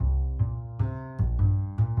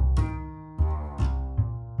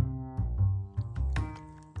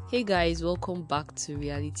Hey guys, welcome back to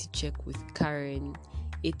Reality Check with Karen.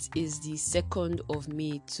 It is the 2nd of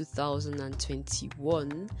May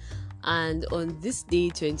 2021, and on this day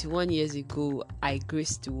 21 years ago, I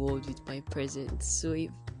graced the world with my presence. So a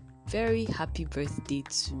very happy birthday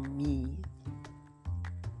to me.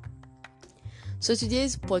 So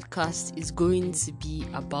today's podcast is going to be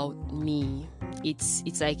about me. It's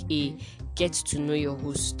like a get to know your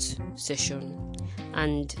host session,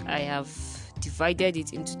 and I have divided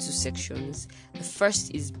it into two sections. The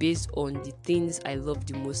first is based on the things I love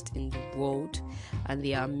the most in the world, and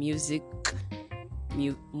they are music,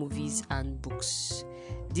 movies, and books.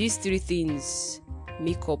 These three things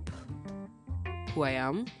make up who I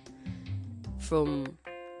am, from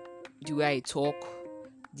the way I talk,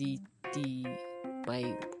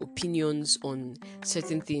 my opinions on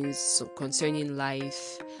certain things concerning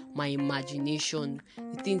life, my imagination,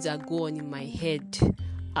 the things that go on in my head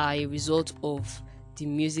are a result of the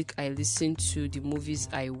music I listen to, the movies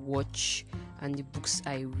I watch, and the books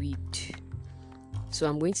I read. So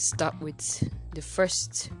I'm going to start with the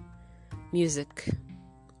first, music.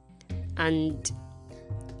 And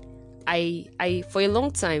I for a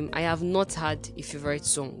long time I have not had a favorite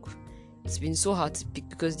song. It's been so hard to pick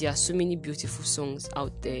because there are so many beautiful songs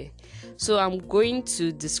out there. So I'm going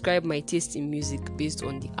to describe my taste in music based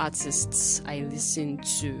on the artists I listen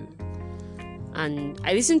to. And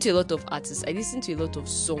I listen to a lot of artists. I listen to a lot of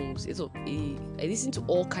songs. I listen to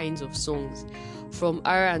all kinds of songs, from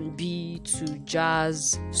R&B to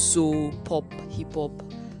jazz, soul, pop, hip hop,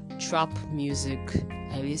 trap music.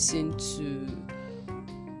 I listen to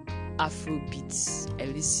Afrobeats. I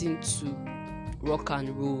listen to rock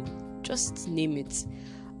and roll. Just name it.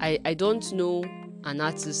 I don't know an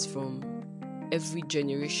artist from every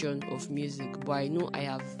generation of music, but I know I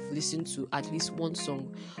have listened to at least one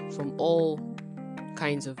song from all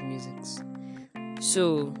kinds of musics.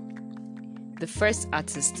 So the first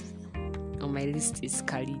artist on my list is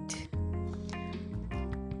Khalid.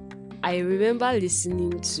 I remember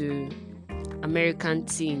listening to American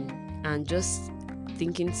Teen and just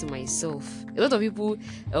thinking to myself, a lot of people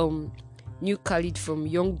knew Khalid from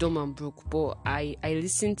Young, Dumb and Broke, but I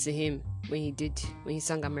listened to him when he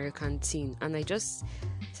sang American Teen, and I just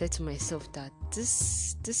said to myself that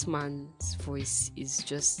this man's voice is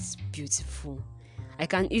just beautiful. I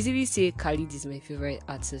can easily say Khalid is my favorite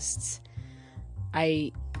artist.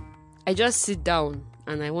 I just sit down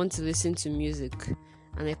and I want to listen to music,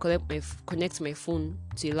 and I connect my phone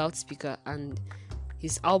to a loudspeaker, and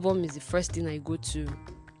his album is the first thing I go to,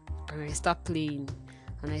 and I start playing,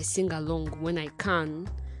 and I sing along when I can,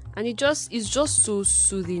 and it's just so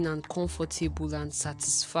soothing and comfortable and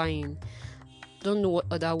satisfying. Don't know what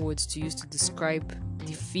other words to use to describe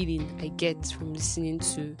the feeling I get from listening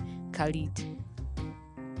to Khalid.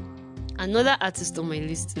 Another artist on my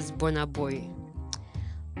list is Burna Boy.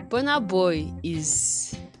 Burna Boy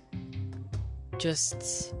is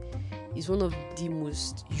one of the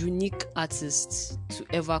most unique artists to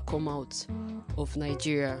ever come out of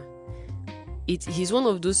Nigeria. He's one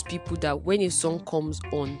of those people that when a song comes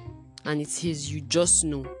on and it's his, you just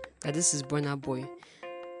know that this is Burna Boy.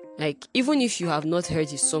 Like, even if you have not heard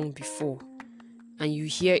his song before and you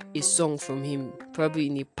hear a song from him, probably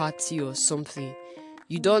in a party or something,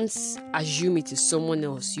 you don't assume it is someone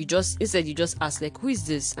else. You just ask, like, who is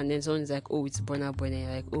this? And then someone is like, oh, it's Burna Boy. And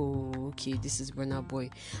you're like, oh, okay, this is Burna Boy.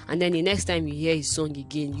 And then the next time you hear his song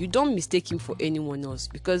again, you don't mistake him for anyone else,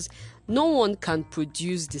 because no one can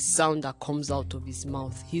produce the sound that comes out of his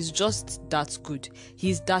mouth. He's just that good.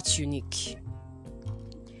 He's that unique.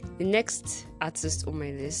 The next artist on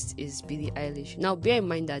my list is Billie Eilish. Now, bear in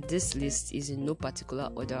mind that this list is in no particular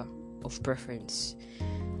order of preference.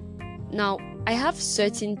 Now, I have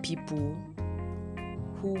certain people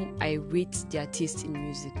whom I rate their taste in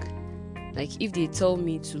music. Like, if they tell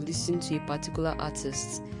me to listen to a particular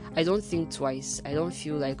artist, I don't think twice. I don't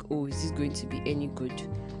feel like, oh, is this going to be any good?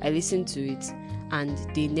 I listen to it and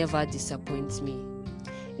they never disappoint me.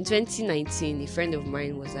 In 2019, a friend of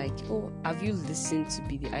mine was like, oh, have you listened to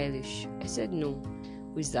Billie Eilish? I said, no.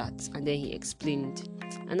 Who is that? And then he explained.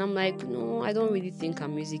 And I'm like, no, I don't really think her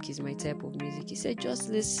music is my type of music. He said, just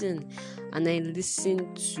listen. And I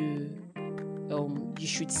listened to You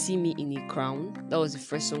Should See Me in a Crown. That was the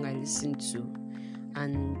first song I listened to.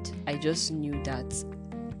 And I just knew that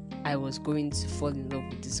I was going to fall in love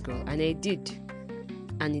with this girl. And I did.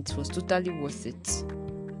 And it was totally worth it.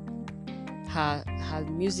 Her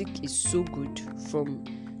music is so good, from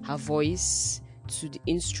her voice to the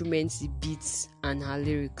instruments, the beats, and her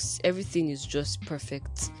lyrics. Everything is just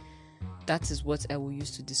perfect. That is what I will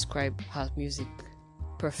use to describe her music.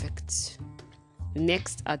 Perfect. The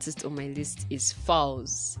next artist on my list is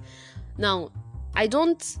Falz. Now, I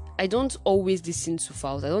don't always listen to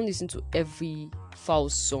Falz. I don't listen to every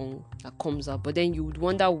Falz song that comes out, but then you would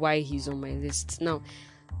wonder why he's on my list. Now,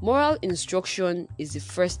 Moral Instruction is the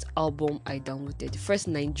first album I downloaded, the first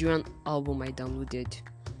Nigerian album I downloaded.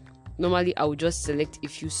 Normally, I would just select a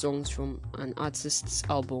few songs from an artist's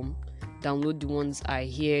album, download the ones I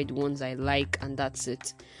hear, the ones I like, and that's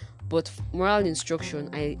it. But Moral Instruction,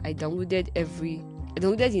 I downloaded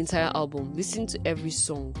the entire album, listened to every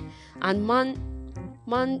song, and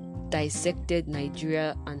man dissected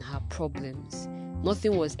Nigeria and her problems.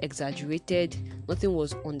 Nothing was exaggerated, nothing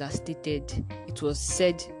was understated. It was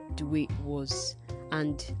said the way it was,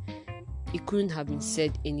 and it couldn't have been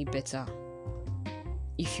said any better.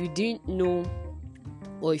 If you didn't know,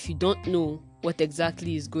 or if you don't know what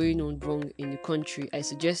exactly is going on wrong in the country, I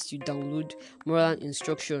suggest you download Moral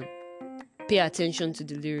Instruction. Pay attention to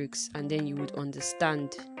the lyrics, and then you would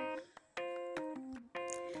understand.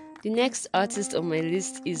 The next artist on my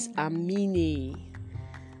list is Amine.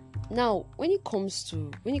 Now, when it comes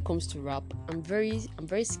to rap, I'm very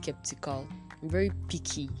skeptical. I'm very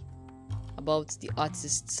picky about the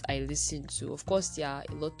artists I listen to. Of course, there are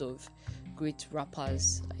a lot of great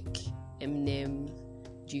rappers like Eminem,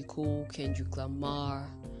 J. Cole, Kendrick Lamar,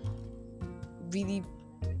 really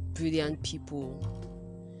brilliant people.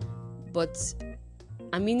 But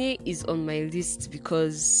Amine is on my list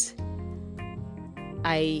because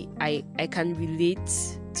I can relate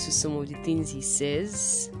to some of the things he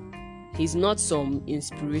says. He's not some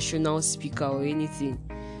inspirational speaker or anything,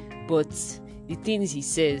 but the things he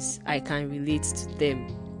says, I can relate to them.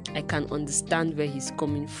 I can understand where he's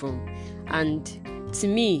coming from, and to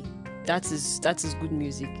me, that is good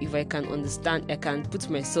music. If I can understand, I can put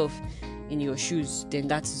myself in your shoes, then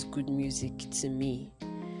that is good music to me.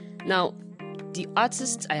 Now, the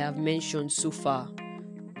artists I have mentioned so far,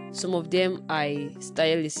 some of them I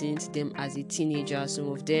started listening to them as a teenager, some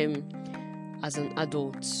of them as an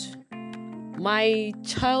adult. My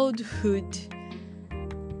childhood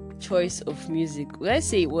choice of music, let's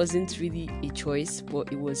say it wasn't really a choice,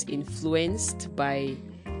 but it was influenced by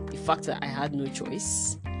the fact that I had no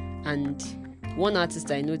choice. And one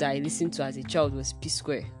artist I know that I listened to as a child was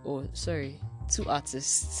P-Square. Two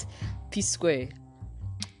artists, P-Square.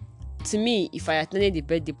 To me, if I attended a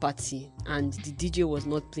birthday party and the DJ was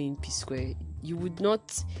not playing P-Square, you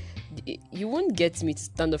won't get me to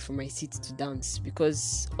stand up from my seat to dance,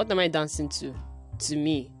 because what am I dancing to? To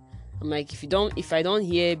me, I'm like, if I don't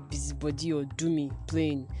hear Busybody or Do Me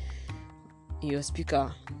playing in your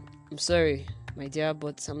speaker, I'm sorry, my dear,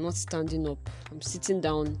 but I'm not standing up. I'm sitting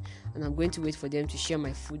down and I'm going to wait for them to share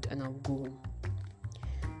my food and I'll go home.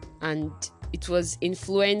 And it was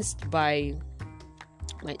influenced by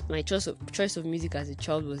my choice of music as a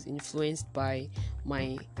child was influenced by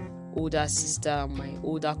my older sister, my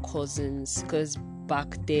older cousins, because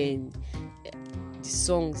back then the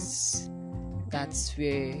songs that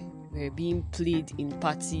were being played in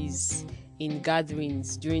parties, in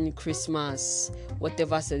gatherings, during Christmas,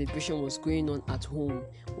 whatever celebration was going on at home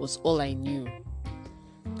was all I knew.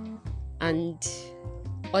 And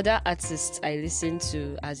other artists I listened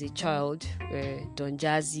to as a child were Don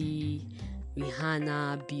Jazzy,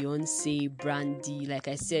 Rihanna, Beyonce, Brandy. Like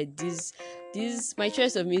I said, my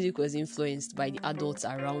choice of music was influenced by the adults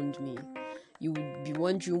around me. You would be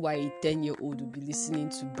wondering why a 10-year-old would be listening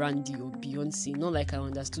to Brandy or Beyonce. Not like I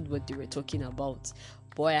understood what they were talking about.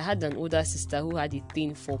 But I had an older sister who had a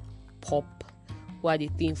thing for pop, who had a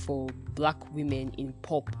thing for black women in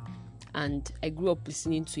pop. And I grew up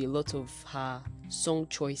listening to a lot of her song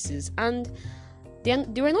choices. And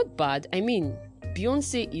they were not bad. I mean,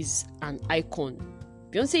 Beyonce is an icon.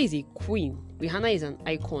 Beyonce is a queen. Rihanna is an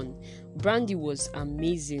icon. Brandy was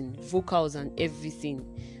amazing. Vocals and everything.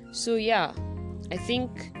 So yeah, I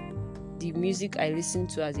think the music I listened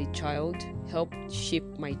to as a child helped shape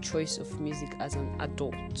my choice of music as an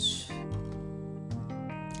adult.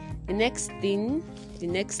 The next thing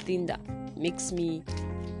that makes me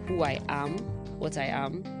who I am, what I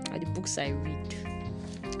am, are the books I read.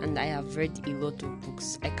 And I have read a lot of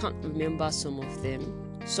books. I can't remember some of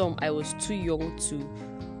them. Some I was too young to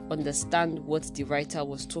understand what the writer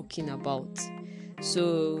was talking about.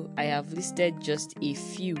 So I have listed just a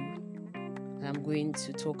few that I'm going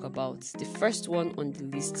to talk about. The first one on the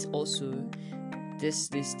list, also,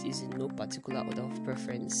 this list is in no particular order of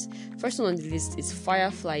preference. First one on the list is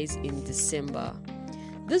Fireflies in December.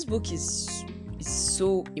 This book is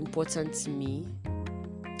so important to me.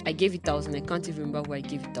 I gave it out and I can't even remember who I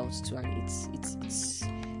gave it out to, and it's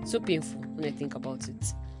so painful when I think about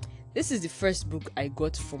it. This is the first book I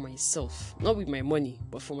got for myself, not with my money,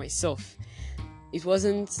 but for myself. it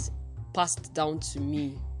wasn't passed down to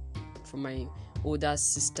me from my older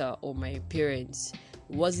sister or my parents.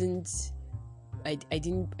 It wasn't. I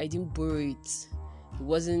didn't borrow it. It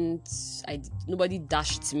wasn't. Nobody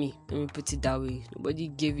dashed me. Let me put it that way. Nobody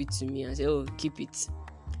gave it to me and said, "Oh, keep it."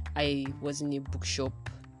 I was in a bookshop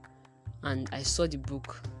and I saw the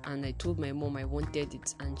book and I told my mom I wanted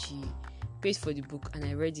it, and she paid for the book and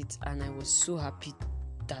I read it, and I was so happy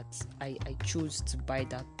that I chose to buy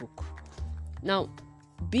that book. Now,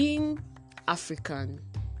 being African,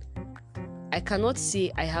 I cannot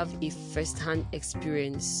say I have a first-hand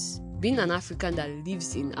experience. Being an African that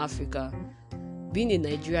lives in Africa, being a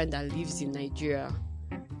Nigerian that lives in Nigeria,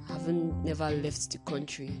 never left the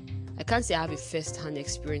country. I can't say I have a first-hand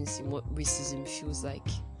experience in what racism feels like.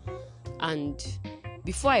 And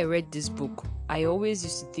before I read this book, I always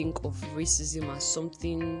used to think of racism as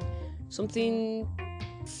something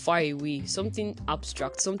far away, something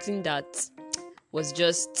abstract, something that was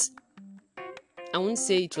just, I wouldn't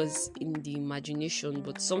say it was in the imagination,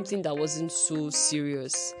 but something that wasn't so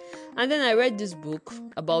serious. And then I read this book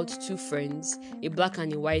about two friends, a black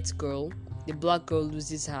and a white girl. The black girl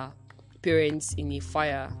loses her parents in a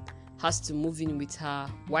fire, has to move in with her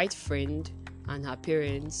white friend and her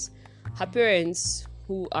parents. Her parents,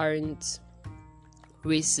 who aren't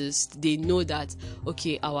racist, they know that,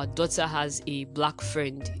 okay, our daughter has a black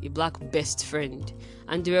friend, a black best friend,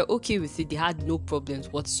 and they were okay with it. They had no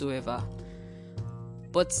problems whatsoever.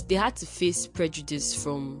 But they had to face prejudice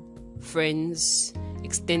from friends,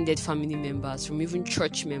 extended family members, from even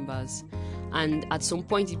church members. And at some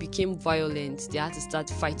point it became violent. They had to start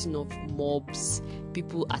fighting off mobs,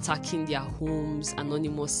 people attacking their homes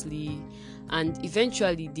anonymously. And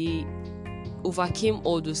eventually they overcame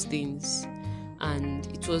all those things. And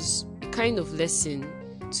it was a kind of lesson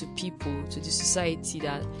to people, to the society,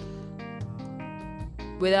 that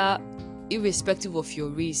whether, irrespective of your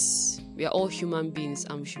race, we are all human beings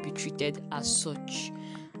and we should be treated as such.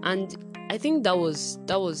 And I think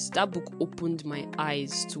that book opened my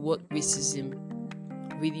eyes to what racism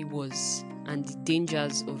really was and the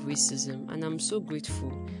dangers of racism. And I'm so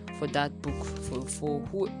grateful for that book, for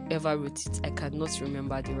whoever wrote it. I cannot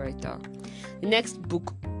remember the writer. The next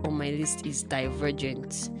book on my list is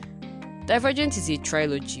Divergent. Divergent is a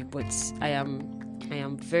trilogy, but I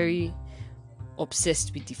am very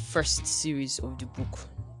obsessed with the first series of the book,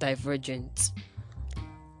 Divergent.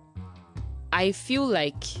 I feel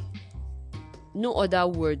like no other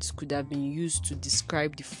words could have been used to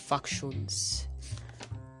describe the factions.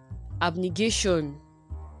 Abnegation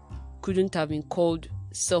couldn't have been called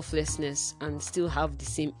selflessness and still have the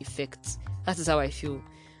same effect. That is how I feel.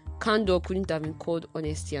 Candor couldn't have been called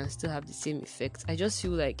honesty and still have the same effect. I just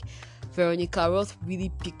feel like Veronica Roth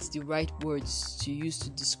really picked the right words to use to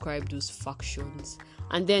describe those factions.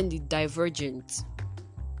 And then the Divergent.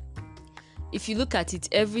 If you look at it,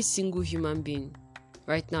 every single human being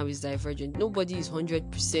right now is divergent. Nobody is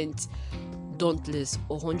 100% dauntless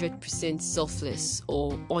or 100% selfless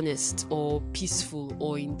or honest or peaceful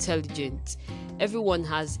or intelligent. Everyone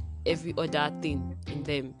has every other thing in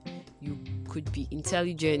them. You could be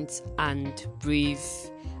intelligent and brave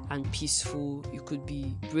and peaceful. You could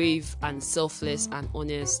be brave and selfless and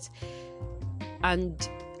honest. And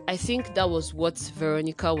I think that was what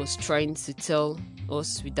Veronica was trying to tell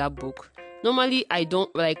us with that book. Normally, I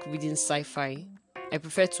don't like reading sci-fi. I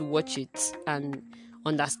prefer to watch it and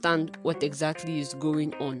understand what exactly is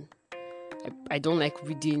going on. I don't like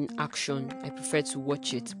reading action. I prefer to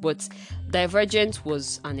watch it. But Divergent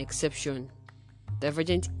was an exception.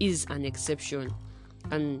 Divergent is an exception.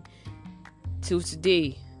 And till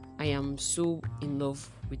today, I am so in love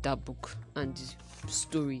with that book and the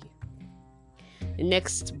story. The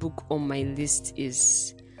next book on my list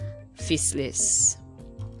is Faceless.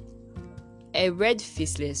 I read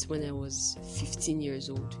Faceless when I was 15 years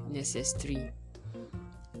old in SS3,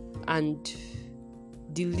 and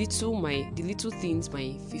the little things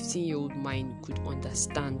my 15-year-old mind could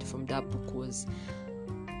understand from that book was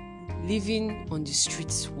living on the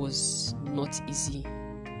streets was not easy.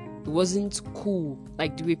 It wasn't cool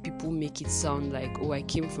like the way people make it sound like, oh, I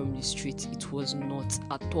came from the street. It was not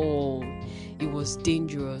at all. It was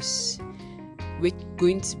dangerous.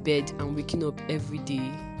 Going to bed and waking up every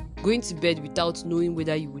day. Going to bed without knowing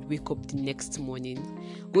whether you would wake up the next morning.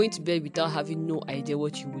 Going to bed without having no idea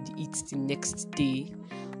what you would eat the next day.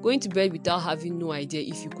 Going to bed without having no idea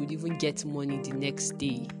if you could even get money the next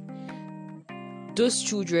day. Those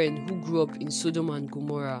children who grew up in Sodom and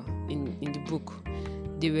Gomorrah in the book,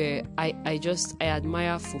 I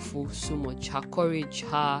admire Fufu so much. Her courage,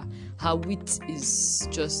 her wit is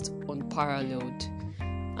just unparalleled.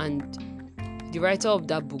 And the writer of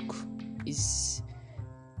that book is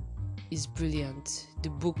brilliant. The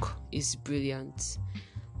book is brilliant.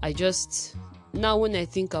 Now when I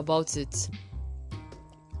think about it,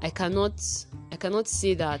 I cannot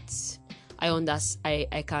say that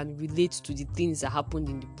I can relate to the things that happened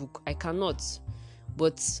in the book. I cannot,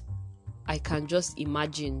 but I can just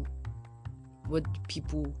imagine what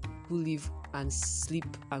people who live and sleep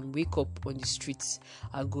and wake up on the streets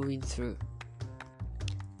are going through.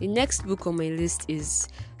 The next book on my list is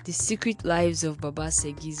The Secret Lives of Baba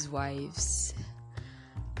Segi's Wives.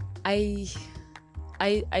 I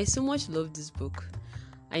so much love this book.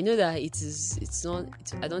 I know that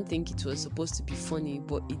I don't think it was supposed to be funny,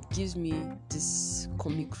 but it gives me this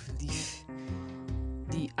comic relief.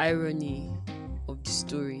 The irony of the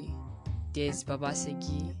story. There's Baba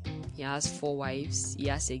Segi. He has 4 wives.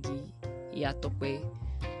 Iya Segi, Iya Tope,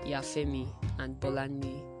 Iya Femi, and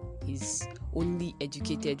Bolanle, his only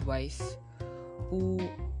educated wife, who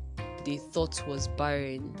they thought was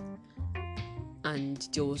barren, and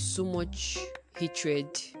there was so much hatred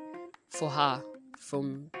for her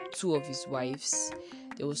from 2 of his wives.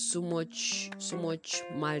 There was so much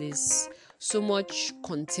malice, so much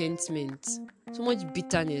contentment, so much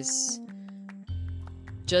bitterness,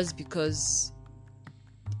 just because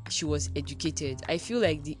she was educated. I feel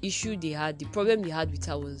like the problem they had with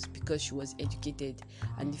her was because she was educated,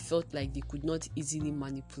 and they felt like they could not easily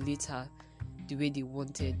manipulate her the way they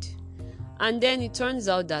wanted. And then it turns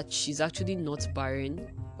out that she's actually not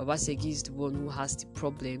barren. Baba Segi is the one who has the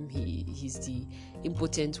problem. He's the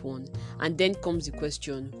impotent one. And then comes the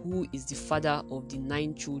question, who is the father of the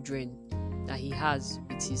 9 children that he has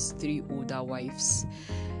with his 3 older wives?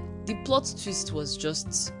 The plot twist was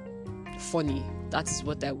just funny. That is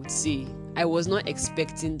what I would say. I was not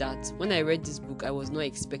expecting that. When I read this book, I was not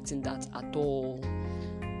expecting that at all.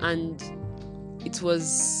 And it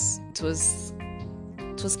was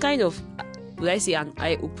kind of, would I say, an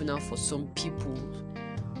eye-opener for some people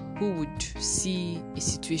who would see a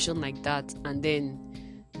situation like that and then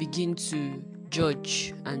begin to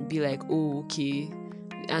judge and be like, oh, okay.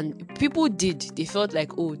 And people did. They felt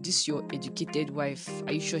like, oh, this is your educated wife.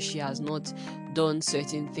 Are you sure she has not done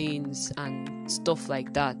certain things and stuff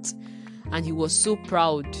like that? And he was so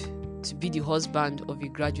proud to be the husband of a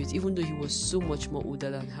graduate, even though he was so much more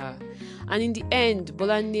older than her. And in the end,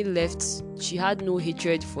 Bolanle left. She had no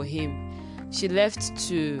hatred for him. She left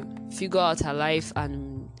to figure out her life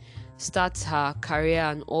and start her career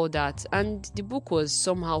and all that. And the book was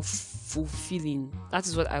somehow fulfilling.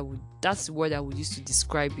 That's the word I would use to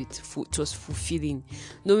describe it. It was fulfilling,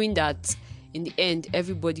 knowing that in the end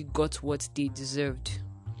everybody got what they deserved.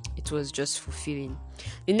 It was just fulfilling.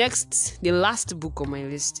 The last book on my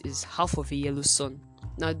list is Half of a Yellow Sun.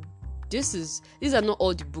 Now, these are not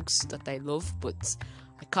all the books that I love, but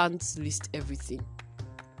I can't list everything.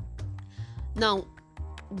 Now,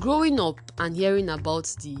 growing up and hearing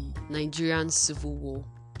about the Nigerian Civil War,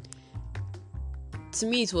 to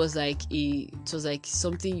me it was like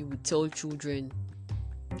something you would tell children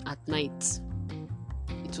at night.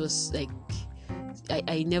 It was like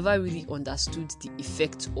I never really understood the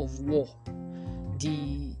effect of war,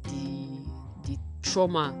 the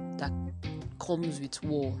trauma that comes with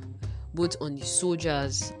war, both on the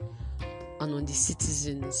soldiers and on the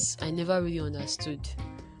citizens. I never really understood.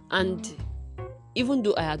 And even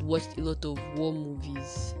though I had watched a lot of war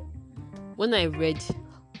movies, when I read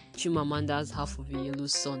Chimamanda's Half of a Yellow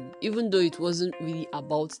Sun, even though it wasn't really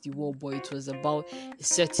about the war, but it was about a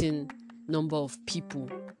certain number of people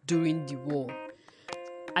during the war,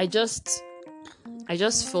 I just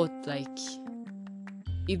felt like,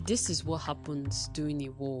 if this is what happens during a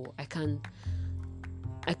war, I can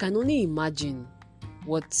only imagine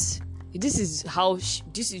what this is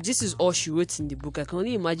all she wrote in the book. I can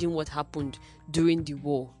only imagine what happened during the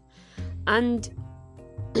war. And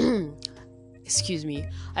excuse me,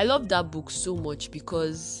 I love that book so much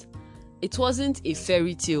because it wasn't a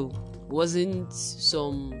fairy tale. It wasn't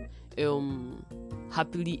some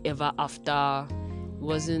happily ever after. It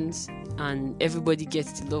wasn't and everybody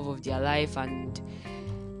gets the love of their life and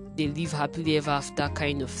they live happily ever after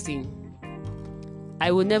kind of thing. I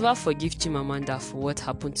will never forgive Chimamanda for what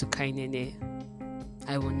happened to Kainene.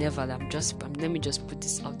 I will never. Let me just put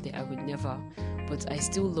this out there. I would never. But I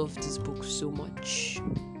still love this book so much.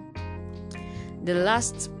 The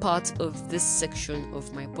last part of this section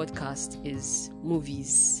of my podcast is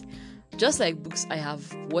movies. Just like books, I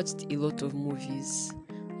have watched a lot of movies.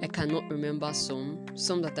 I cannot remember some.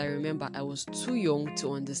 Some that I remember, I was too young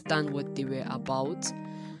to understand what they were about.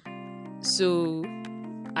 So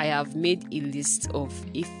I have made a list of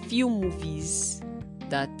a few movies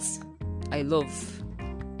that I love.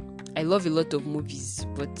 I love a lot of movies,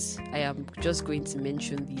 but I am just going to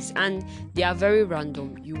mention these, and they are very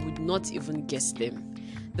random. You would not even guess them.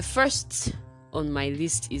 The first on my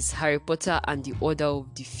list is Harry Potter and the Order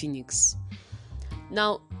of the Phoenix.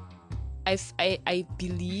 Now, I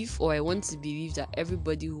believe, or I want to believe, that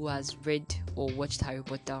everybody who has read or watched Harry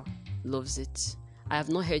Potter loves it. I have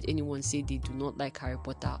not heard anyone say they do not like Harry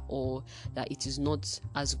Potter, or that it is not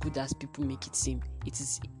as good as people make it seem. It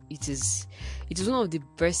is one of the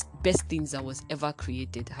best things that was ever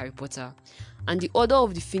created, Harry Potter. And the Order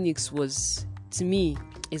of the Phoenix was, to me,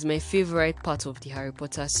 is my favorite part of the Harry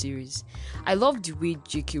Potter series. I love the way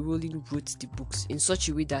J.K. Rowling wrote the books in such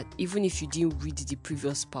a way that even if you didn't read the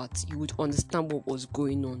previous part, you would understand what was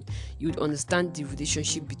going on. You would understand the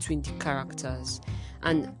relationship between the characters.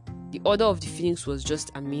 And the Order of the Phoenix was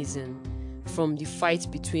just amazing. From the fight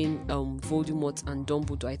between Voldemort and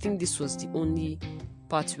Dumbledore, I think this was the only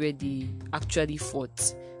part where they actually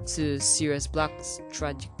fought, to Sirius Black's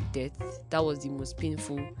tragic death. That was the most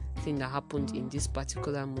painful thing that happened in this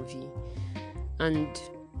particular movie, and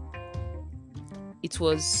it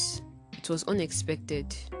was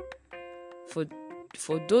unexpected for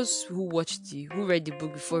those who read the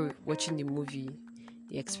book before watching the movie.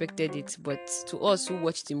 They expected it, but to us who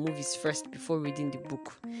watched the movies first before reading the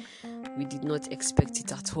book, we did not expect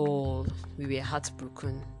it at all. We were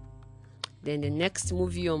heartbroken. Then the next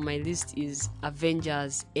movie on my list is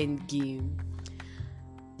Avengers Endgame.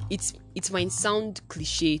 It might sound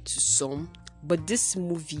cliche to some, but this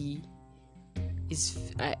movie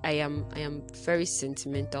is I am very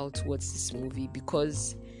sentimental towards this movie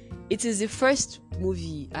because it is the first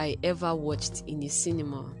movie I ever watched in a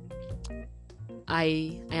cinema.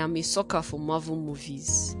 I am a sucker for Marvel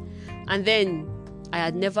movies, and then I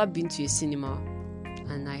had never been to a cinema,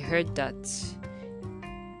 and I heard that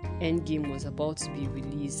Endgame was about to be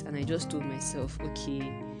released, and I just told myself,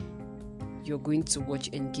 okay, you're going to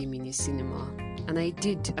watch Endgame in a cinema. And I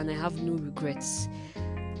did, and I have no regrets.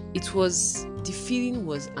 The feeling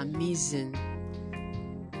was amazing.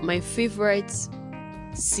 My favorite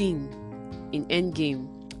scene in Endgame,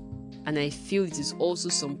 and I feel it is also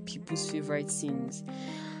some people's favorite scenes,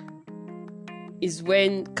 is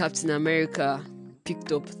when Captain America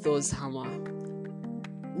picked up Thor's hammer.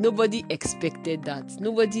 Nobody expected that.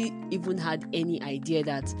 Nobody even had any idea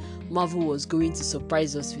that Marvel was going to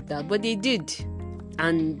surprise us with that, but they did.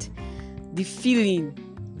 And the feeling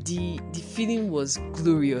was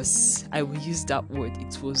glorious. I will use that word.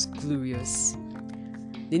 It was glorious.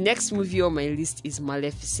 The next movie on my list is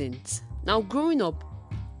Maleficent. Now, growing up,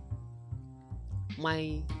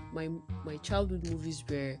 my childhood movies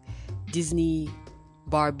were Disney,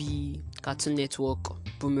 Barbie, Cartoon Network,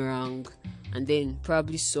 Boomerang, and then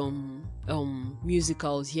probably some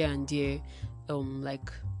musicals here and there,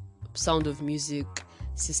 like Sound of Music,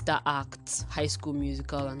 Sister Act, High School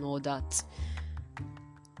Musical, and all that.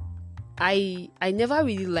 I never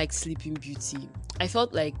really liked Sleeping Beauty. I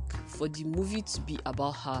felt like for the movie to be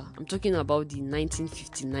about her, I'm talking about the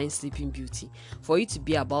 1959 Sleeping Beauty, for it to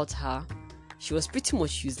be about her, she was pretty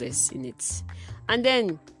much useless in it. And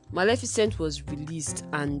then Maleficent was released,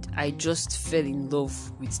 and I just fell in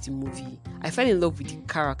love with the movie. I fell in love with the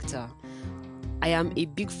character. I am a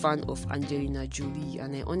big fan of Angelina Jolie,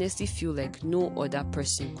 and I honestly feel like no other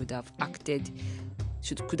person could have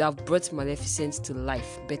brought Maleficent to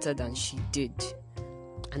life better than she did.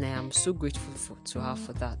 And I am so grateful to her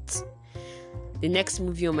for that. The next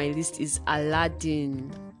movie on my list is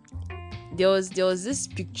Aladdin. There was this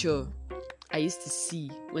picture I used to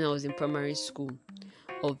see when I was in primary school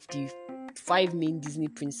of the 5 main Disney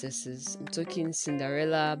princesses. I'm talking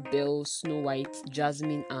Cinderella, Belle, Snow White,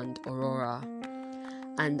 Jasmine, and Aurora.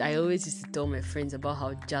 And I always used to tell my friends about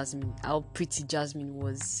how pretty Jasmine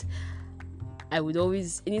was. I would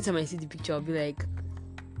always, anytime I see the picture, I'll be like,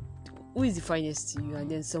 who is the finest to you?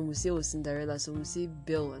 And then some will say, oh, Cinderella, some will say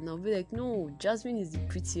Belle. And I'll be like, no, Jasmine is the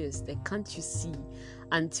prettiest. Like, can't you see?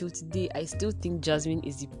 Until today, I still think Jasmine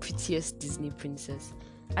is the prettiest Disney princess.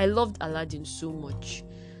 I loved Aladdin so much.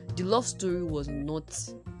 The love story was not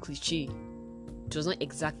cliche. It was not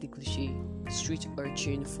exactly cliche. Street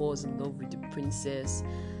urchin falls in love with the princess,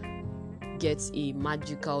 gets a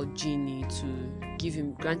magical genie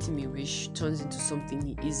to grant him a wish, turns into something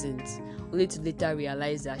he isn't, only to later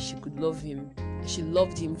realize that she could love him. She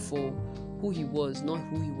loved him for who he was, not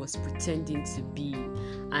who he was pretending to be.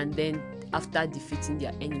 And then after defeating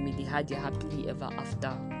their enemy, they had their happily ever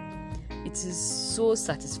after. It is so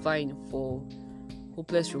satisfying for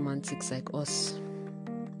hopeless romantics like us.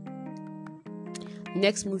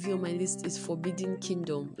 Next movie on my list is Forbidden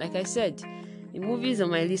Kingdom. Like I said, the movies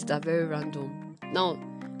on my list are very random. Now,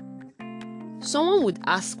 Someone would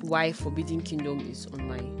ask why Forbidden Kingdom is on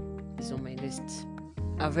my list.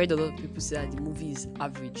 I've heard a lot of people say that the movie is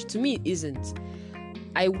average. To me, it isn't.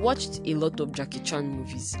 I watched a lot of Jackie Chan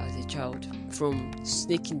movies as a child, from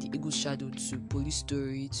Snake in the Eagle's Shadow to Police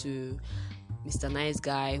Story to Mr. Nice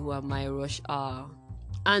Guy, Who Am I, Rush Hour.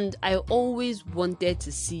 And I always wanted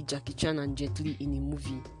to see Jackie Chan and Jet Li in a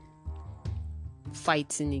movie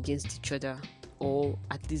fighting against each other, or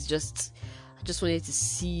at least I just wanted to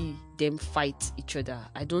see them fight each other.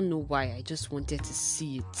 I don't know why, I just wanted to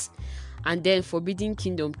see it. And then Forbidden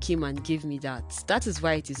Kingdom came and gave me that. That is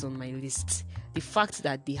why it is on my list. The fact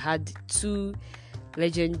that they had two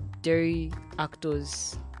legendary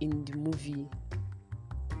actors in the movie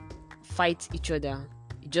fight each other,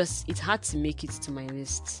 it had to make it to my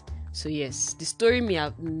list. So yes, the story may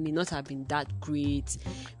not have been that great,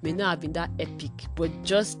 may not have been that epic, but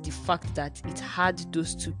just the fact that it had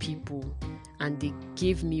those two people and they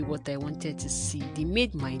gave me what I wanted to see. They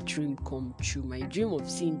made my dream come true. My dream of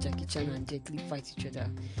seeing Jackie Chan and Jet Li fight each other.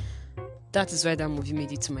 That is why that movie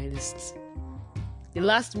made it to my list. The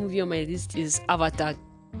last movie on my list is Avatar: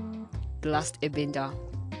 The Last Airbender.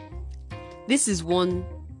 This is one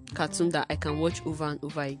cartoon that I can watch over and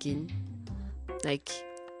over again. Like,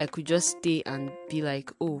 I could just stay and be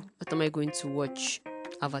like, oh, what am I going to watch?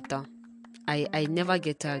 Avatar. I never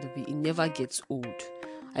get tired of it. It never gets old.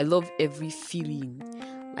 I love every feeling.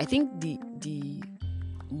 I think the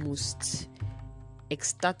most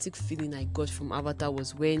ecstatic feeling I got from Avatar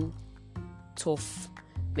was when Toph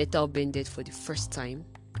metal bended for the first time,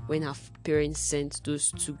 when her parents sent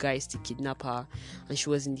those two guys to kidnap her, and she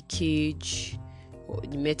was in the cage, or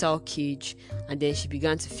the metal cage, and then she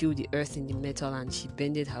began to feel the earth in the metal and she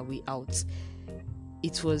bended her way out.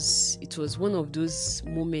 It was one of those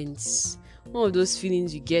moments, one of those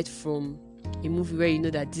feelings you get from a movie where you know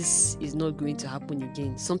that this is not going to happen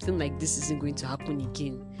again. Something like this isn't going to happen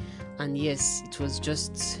again. And yes, it was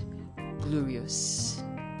just glorious.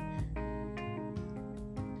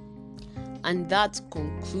 And that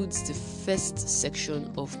concludes the first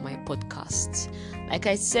section of my podcast. Like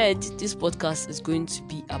I said, this podcast is going to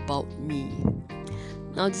be about me.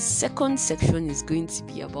 Now, the second section is going to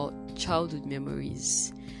be about childhood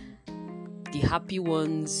memories. The happy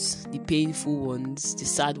ones, the painful ones, the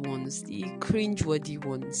sad ones, the cringe-worthy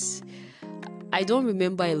ones. I don't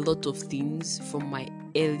remember a lot of things from my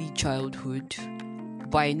early childhood,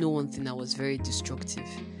 but I know one thing: I was very destructive.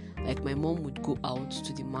 Like, my mom would go out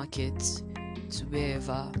to the market, to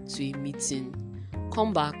wherever, to a meeting,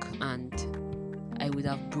 come back, and I would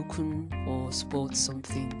have broken or spoiled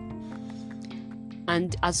something.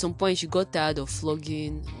 And at some point, she got tired of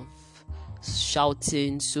flogging, of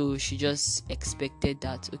shouting, so she just expected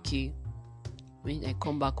that, okay, when I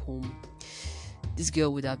come back home, this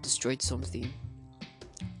girl would have destroyed something.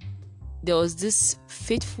 There was this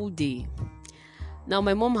fateful day. Now,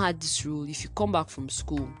 my mom had this rule: if you come back from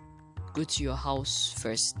school, go to your house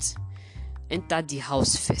first, enter the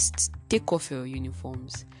house first, take off your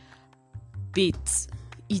uniforms, bathe,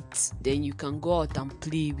 eat, then you can go out and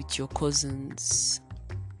play with your cousins.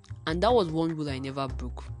 And that was one rule I never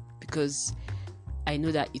broke, because I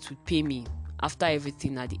know that it would pay me. After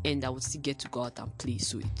everything, at the end, I would still get to go out and play,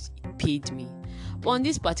 so it paid me. But on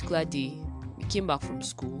this particular day, we came back from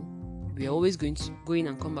school. We were always going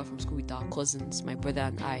and come back from school with our cousins, my brother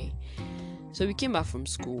and I. So we came back from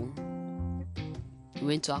school. We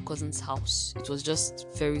went to our cousin's house. It was just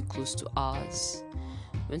very close to ours.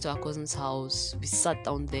 We went to our cousin's house. We sat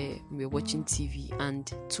down there. We were watching TV,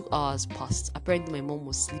 and 2 hours passed. Apparently, my mom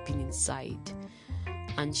was sleeping inside,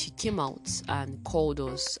 and she came out and called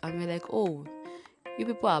us. And we were like, "Oh, you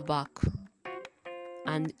people are back."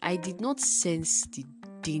 And I did not sense the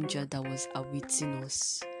danger that was awaiting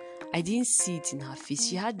us. I didn't see it in her face.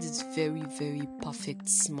 She had this very, very perfect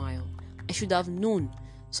smile. I should have known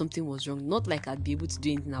something was wrong. Not like I'd be able to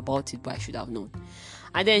do anything about it, but I should have known.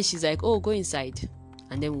 And then she's like, "Oh, go inside."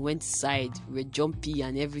 And then we went inside. We were jumpy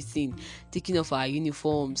and everything, taking off our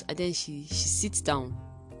uniforms. And then she sits down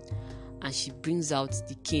and she brings out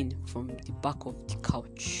the cane from the back of the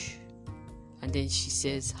couch. And then she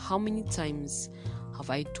says, "How many times have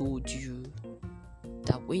I told you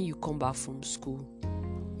that when you come back from school,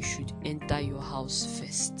 you should enter your house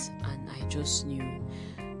first?" And I just knew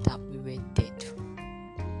that we were dead.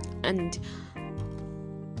 And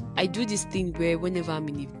I do this thing where whenever I'm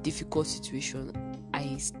in a difficult situation,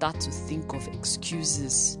 I start to think of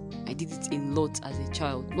excuses. I did it a lot as a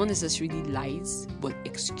child. Not necessarily lies, but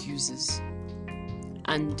excuses.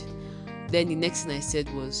 And then the next thing I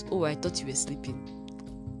said was, "Oh, I thought you were sleeping."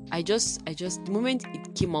 I just, the moment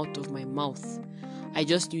it came out of my mouth, I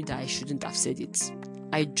just knew that I shouldn't have said it.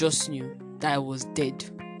 I just knew. that I was dead.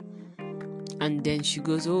 And then she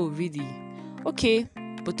goes, "Oh, really? Okay,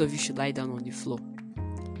 both of you should lie down on the floor."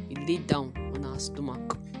 We laid down on our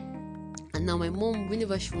stomach. And now my mom,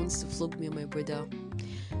 whenever she wants to flog me and my brother,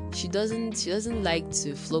 she doesn't like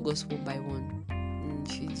to flog us one by one.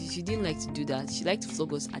 She didn't like to do that. She liked to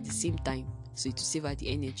flog us at the same time, so to save her the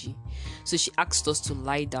energy. So she asked us to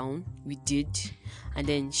lie down. We did, and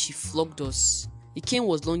then she flogged us. The cane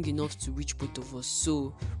was long enough to reach both of us,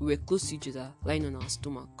 so we were close to each other, lying on our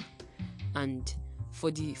stomach. And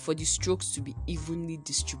for the strokes to be evenly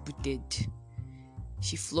distributed,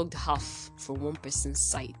 she flogged half from one person's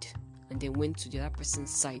side, and then went to the other person's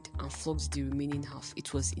side and flogged the remaining half.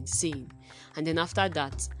 It was insane. And then after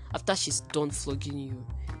that, after she's done flogging you,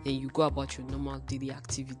 then you go about your normal daily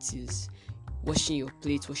activities, washing your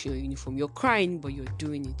plates, washing your uniform. You're crying, but you're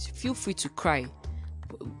doing it. Feel free to cry.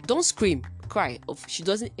 Don't scream, cry. She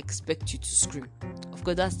doesn't expect you to scream. Of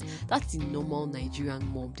course, that's the normal Nigerian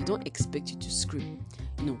mom. They don't expect you to scream.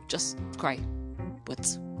 Just cry.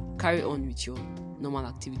 But carry on with your normal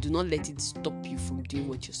activity. Do not let it stop you from doing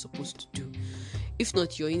what you're supposed to do. If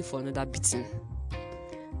not, you're in for another beating.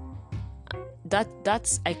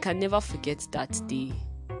 That's I can never forget that day.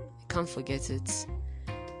 I can't forget it.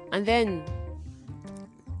 And then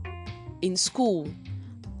in school,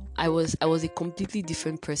 I was a completely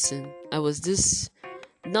different person. I was this.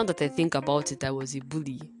 Now that I think about it, I was a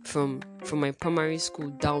bully from my primary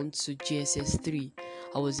school down to GSS 3.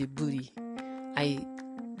 I was a bully.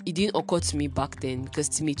 It didn't occur to me back then because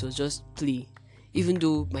to me it was just play, even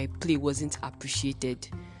though my play wasn't appreciated.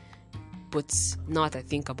 But now that I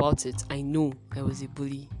think about it, I know I was a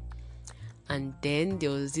bully. And then there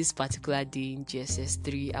was this particular day in GSS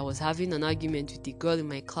 3, I was having an argument with a girl in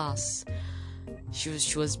my class. She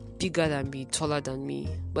was bigger than me, taller than me,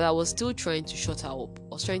 but I was still trying to shut her up.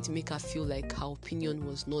 I was trying to make her feel like her opinion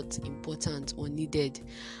was not important or needed,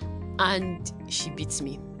 and she beat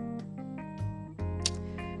me.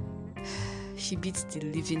 She beat the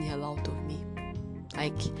living hell out of me.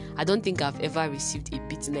 Like, I don't think I've ever received a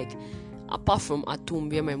beating, like, apart from at home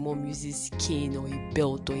where my mom uses cane or a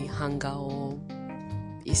belt or a hanger or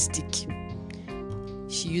a stick.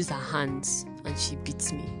 She used her hands and she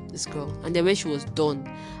beat me, this girl. And then when she was done,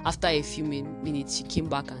 after a few minutes, she came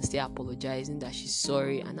back and started apologizing that she's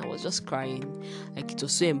sorry, and I was just crying. Like, it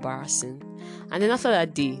was so embarrassing. And then after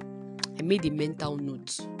that day, I made a mental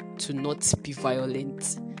note to not be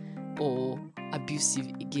violent or abusive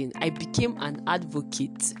again. I became an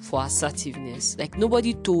advocate for assertiveness. Like,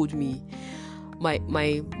 nobody told me.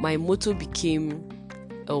 My motto became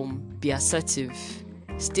be assertive,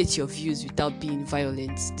 state your views without being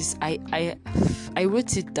violent. This I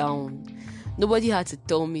wrote it down. Nobody had to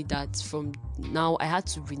tell me that from now I had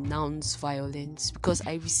to renounce violence because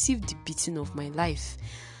I received the beating of my life.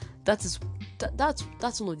 That's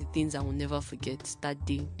one of the things I will never forget that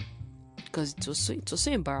day, because it was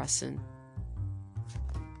so embarrassing.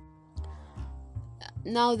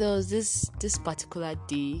 Now there was this particular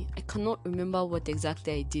day, I cannot remember what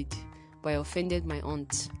exactly I did, but I offended my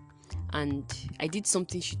aunt, and I did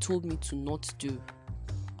something she told me to not do.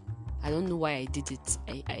 I don't know why I did it.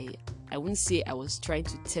 I wouldn't say I was trying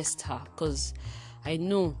to test her, because I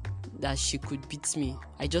know that she could beat me.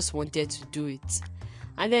 I just wanted to do it.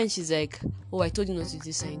 And then she's like, "Oh, I told you not to do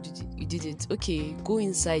this and you did it. Okay, go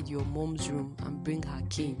inside your mom's room and bring her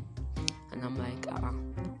cane." And I'm like,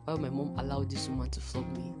 why would my mom allow this woman to flog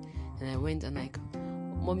me? And I went and like,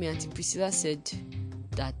 "Mommy, Auntie Priscilla said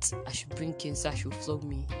that I should bring cane so she will flog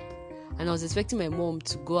me." And I was expecting my mom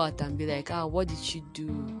to go out and be like, "What did she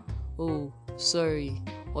do? Oh, sorry.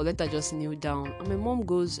 Or let her just kneel down." And my mom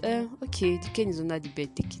goes, "Okay, the cane is under the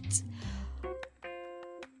bed, take it."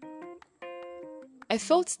 I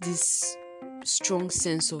felt this strong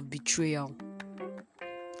sense of betrayal.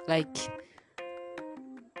 Like,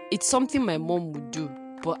 it's something my mom would do,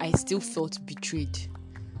 but I still felt betrayed.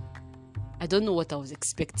 I don't know what I was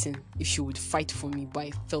expecting, if she would fight for me, but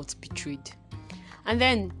I felt betrayed. And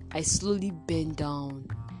then I slowly bend down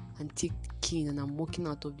and take the cane, and I'm walking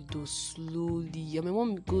out of the door slowly. And my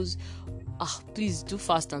mom goes, "Please do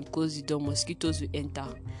fast and close the door, mosquitoes will enter."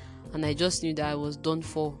 And I just knew that I was done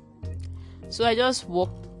for. So I just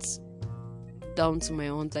walked down to my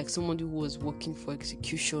aunt like somebody who was working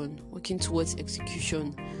towards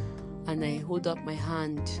execution. And I hold up my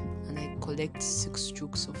hand and I collect 6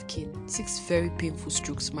 strokes of cane. 6 very painful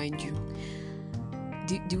strokes, mind you.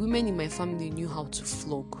 The women in my family knew how to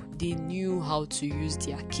flog. They knew how to use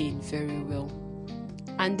their cane very well.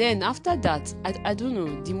 And then after that, I don't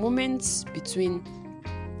know, the moments between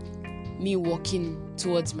me walking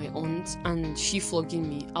towards my aunt and she flogging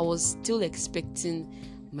me, I was still expecting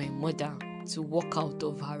my mother to walk out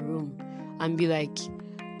of her room and be like,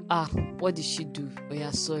 what did she do? Oh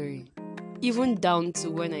yeah, sorry. Even down to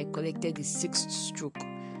when I collected the 6th stroke,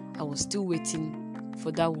 I was still waiting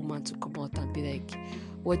for that woman to come out and be like,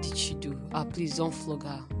 what did she do? Please don't flog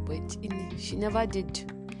her. But she never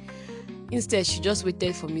did. Instead, she just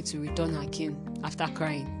waited for me to return her cane after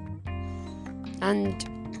crying. And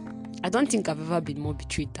I don't think I've ever been more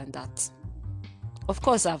betrayed than that. Of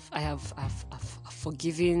course, I've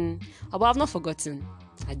forgiven, but I've not forgotten.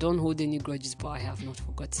 I don't hold any grudges, but I have not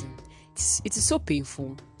forgotten. It is so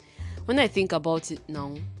painful. When I think about it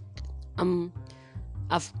now,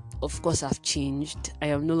 I've changed. I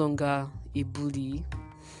am no longer a bully.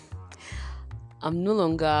 I'm no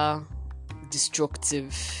longer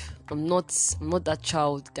destructive. I'm not that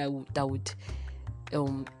child that would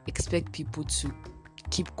expect people to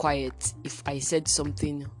keep quiet if I said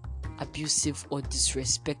something abusive or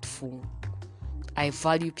disrespectful. I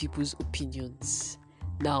value people's opinions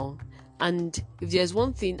now, and if there's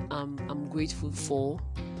one thing I'm grateful for,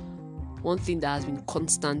 one thing that has been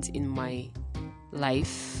constant in my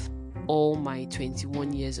life all my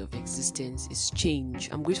 21 years of existence is change.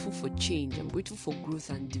 I'm grateful for change. I'm grateful for growth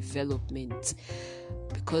and development,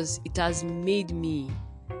 because it has made me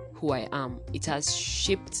who I am. It has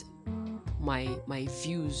shaped my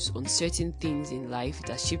views on certain things in life. It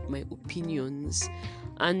has shaped my opinions,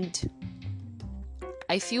 and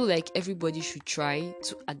I feel like everybody should try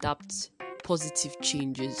to adapt positive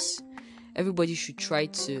changes. Everybody should try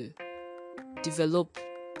to develop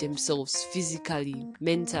themselves physically,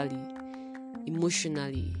 mentally,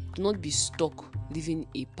 emotionally. Do not be stuck living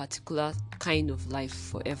a particular kind of life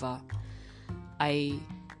forever. I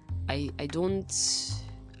don't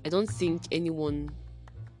think anyone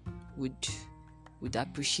would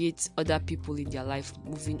appreciate other people in their life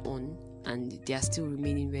moving on and they are still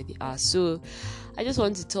remaining where they are. So I just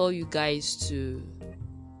want to tell you guys to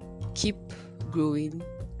keep growing,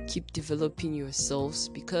 keep developing yourselves,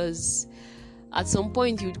 because at some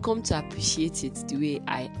point you would come to appreciate it the way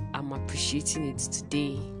I am appreciating it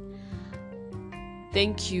today.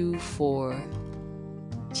 Thank you for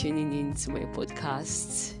tuning in to my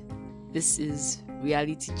podcast. This is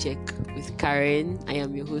Reality Check with Karen. I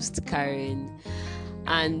am your host, Karen,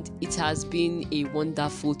 and it has been a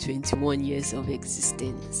wonderful 21 years of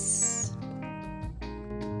existence.